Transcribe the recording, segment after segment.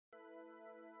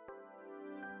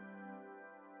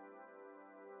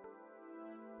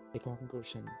A common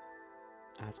question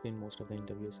asked in most of the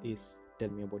interviews is tell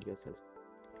me about yourself.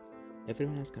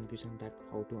 Everyone has confusion that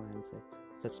how to answer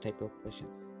such type of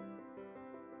questions.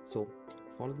 So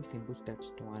follow the simple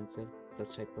steps to answer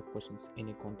such type of questions in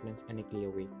a confidence and a clear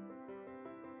way.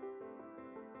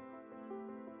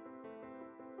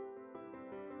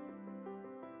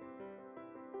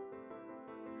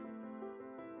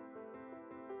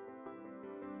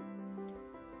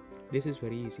 This is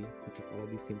very easy if you follow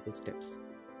these simple steps.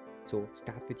 So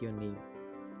start with your name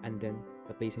and then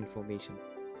the place information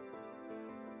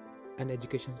and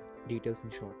education details in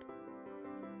short,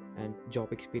 and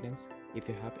job experience if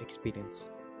you have experience,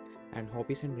 and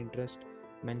hobbies and interest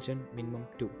mention minimum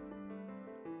 2,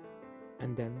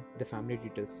 and then the family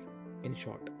details in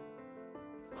short.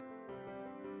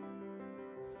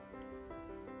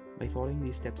 By following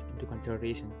these steps into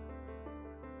consideration,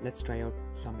 let's try out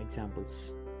some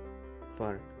examples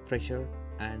for fresher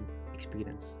and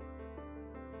experience.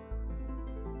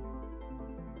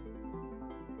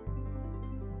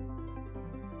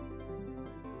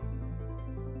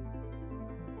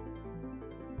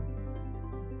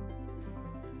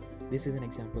 This is an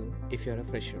example if you are a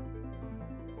fresher.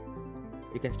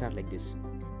 You can start like this.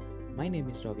 My name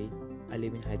is Ravi. I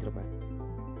live in Hyderabad.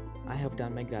 I have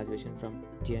done my graduation from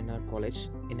GNR College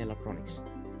in Electronics,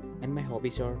 and my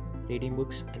hobbies are reading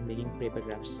books and making paper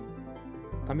crafts.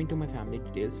 Coming to my family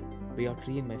details, we are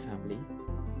 3 in my family.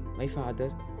 My father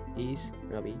is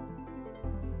Ravi.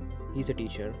 He is a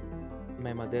teacher.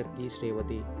 My mother is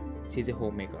Revati. She is a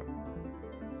homemaker.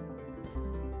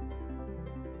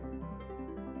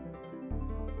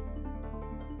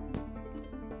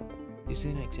 This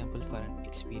is an example for an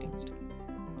experienced.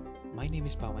 My name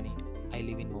is Pavani. I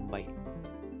live in Mumbai.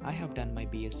 I have done my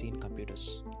BSc in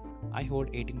computers. I hold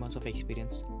 18 months of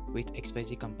experience with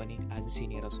XYZ company as a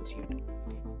senior associate.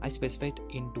 I specified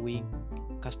in doing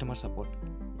customer support,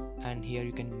 and here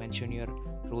you can mention your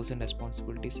roles and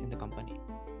responsibilities in the company.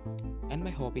 And my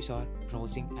hobbies are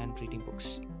browsing and reading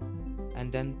books.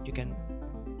 And then you can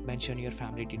mention your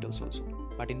family details also,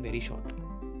 but in very short.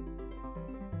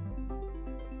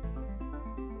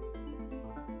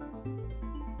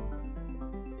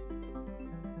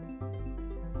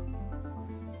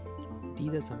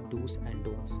 These are some do's and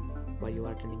don'ts while you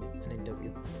are attending an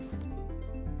interview.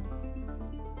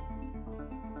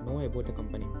 Know about the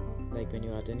company. Like when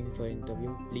you are attending for an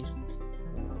interview, please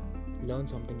learn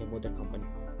something about the company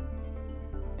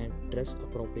and dress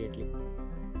appropriately.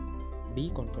 Be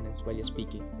confident while you're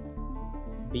speaking.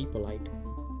 Be polite.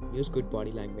 Use good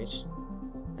body language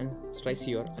and stress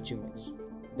your achievements.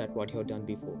 That's what you have done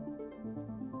before.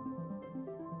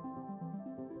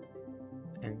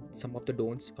 And some of the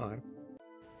don'ts are: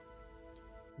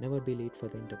 never be late for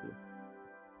the interview,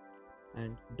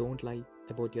 and don't lie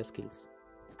about your skills.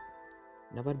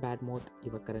 Never badmouth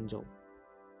your current job.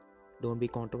 Don't be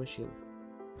controversial.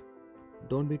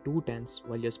 Don't be too tense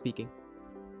while you're speaking.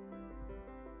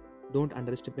 Don't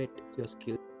underestimate your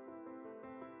skill.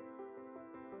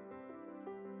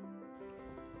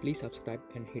 Please subscribe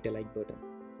and hit a like button.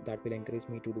 That will encourage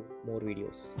me to do more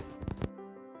videos.